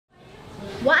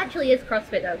What actually is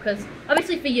CrossFit though? Because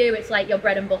obviously for you it's like your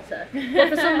bread and butter. But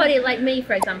for somebody like me,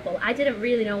 for example, I didn't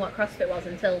really know what CrossFit was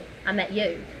until I met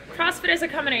you. CrossFit is a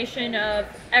combination of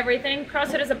everything.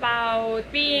 CrossFit is about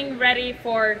being ready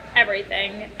for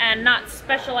everything and not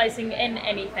specializing in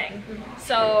anything.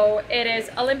 So it is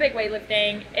Olympic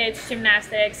weightlifting, it's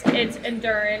gymnastics, it's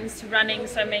endurance, running,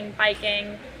 swimming,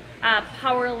 biking,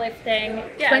 powerlifting.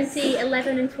 Yes.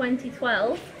 2011 and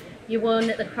 2012, you won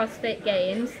at the CrossFit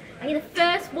Games, and you're the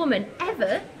first woman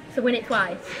ever to win it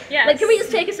twice. Yes. Like, can we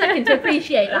just take a second to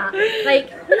appreciate that? Like,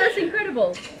 that's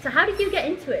incredible. So how did you get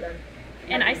into it then?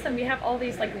 In Iceland, we have all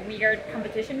these like weird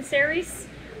competition series,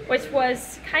 which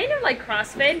was kind of like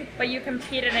CrossFit, but you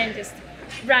competed in just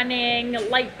running,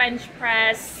 light bench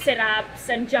press, sit-ups,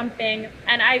 and jumping,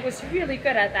 and I was really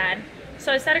good at that.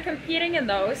 So I started competing in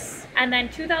those, and then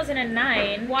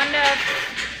 2009, one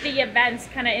of the events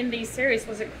kind of in these series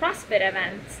was a CrossFit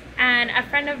event, and a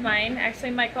friend of mine,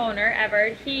 actually my co-owner,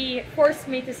 Everett, he forced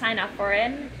me to sign up for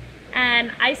it,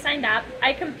 and I signed up,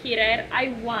 I competed, I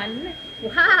won.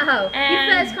 Wow,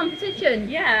 And your first competition.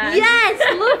 yeah. Yes,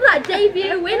 love that,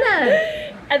 debut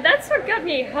winner. And that's what got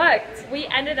me hooked. We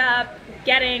ended up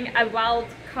getting a wild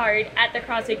card at the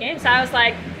CrossFit Games. So I was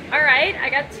like, all right, I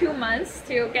got 2 months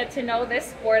to get to know this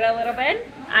sport a little bit.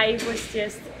 I was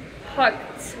just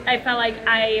hooked. I felt like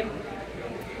I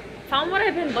found what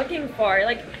I've been looking for.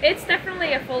 Like, it's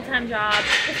definitely a full-time job.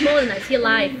 It's more than that, it's your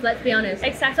life, let's be honest.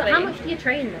 Exactly. So how much do you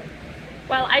train then?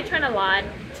 Well, I train a lot,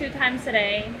 2 times a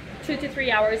day, 2 to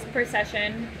 3 hours per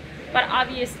session. But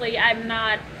obviously, I'm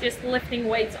not just lifting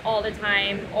weights all the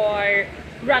time or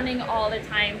running all the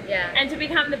time. Yeah. And to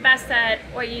become the best at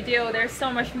what you do, there's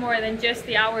so much more than just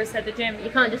the hours at the gym.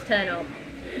 You can't just turn up.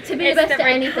 To be It's the best the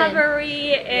at anything.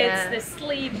 recovery, it's Yeah. the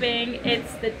sleeping,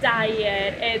 it's the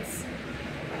diet,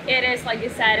 it is, like you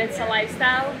said, it's a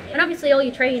lifestyle. And obviously all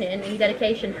your training and your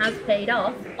dedication has paid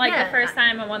off. Like Yeah. the first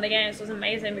time I won the games was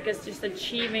amazing because just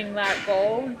achieving that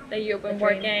goal that you've been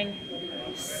working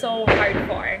so hard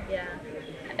for. Yeah.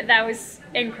 That was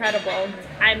incredible.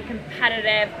 I'm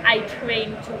competitive, I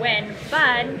train to win,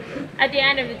 but at the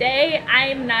end of the day,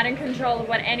 I'm not in control of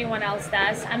what anyone else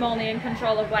does. I'm only in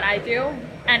control of what I do,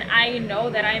 and I know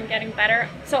that I'm getting better.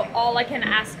 So all I can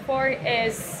ask for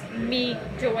is me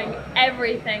doing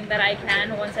everything that I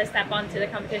can once I step onto the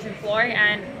competition floor,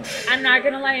 and I'm not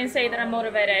gonna lie and say that I'm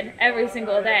motivated every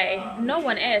single day. No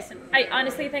one is. I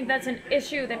honestly think that's an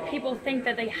issue, that people think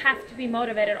that they have to be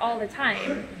motivated all the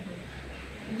time.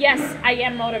 Yes, I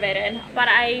am motivated, but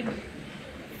I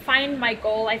find my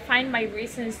goal, I find my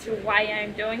reasons to why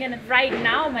I'm doing it. And right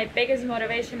now, my biggest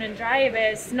motivation and drive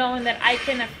is knowing that I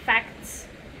can affect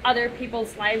other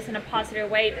people's lives in a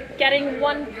positive way. Getting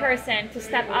one person to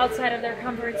step outside of their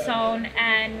comfort zone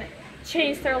and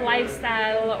change their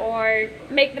lifestyle or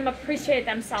make them appreciate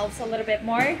themselves a little bit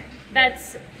more,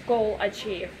 that's goal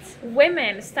achieved.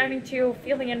 Women starting to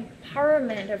feel the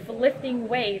empowerment of lifting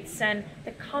weights and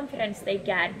the confidence they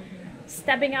get,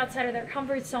 stepping outside of their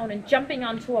comfort zone and jumping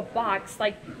onto a box,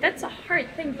 like that's a hard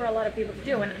thing for a lot of people to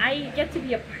do, and I get to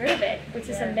be a part of it, which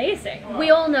is amazing. We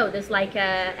all know there's like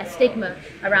a stigma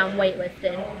around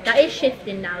weightlifting that is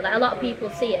shifting now, that a lot of people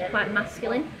see it quite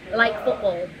masculine, like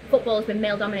football. Football has been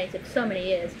male dominated for so many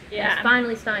years. Yeah. It's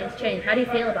finally starting to change. How do you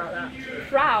feel about that?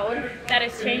 Proud that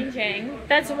it's changing.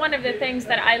 That's one of the things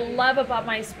that I love about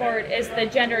my sport, is the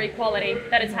gender equality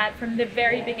that it's had from the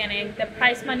very beginning. The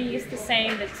prize money is the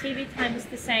same, the TV time is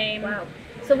the same. Wow.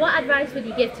 So what advice would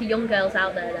you give to young girls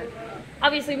out there then?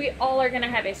 Obviously, we all are gonna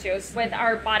have issues with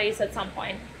our bodies at some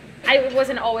point. I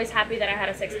wasn't always happy that I had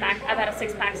a six-pack. I've had a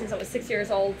six-pack since I was 6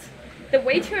 years old. The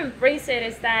way to embrace it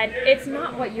is that it's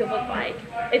not what you look like,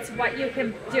 it's what you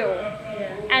can do.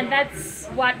 And that's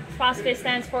what CrossFit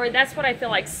stands for. That's what I feel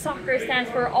like soccer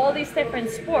stands for. All these different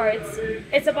sports,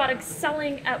 it's about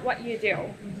excelling at what you do.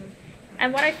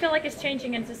 And what I feel like is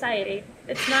changing in society,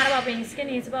 it's not about being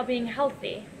skinny, it's about being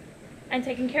healthy and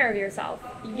taking care of yourself.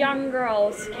 Young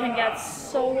girls can get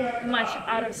so much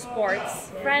out of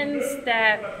sports. Friends,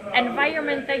 the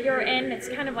environment that you're in, it's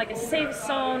kind of like a safe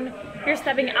zone. You're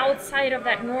stepping outside of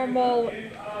that normal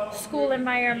school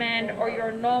environment or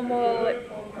your normal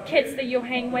kids that you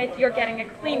hang with. You're getting a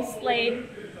clean slate,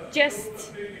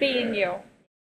 just being you.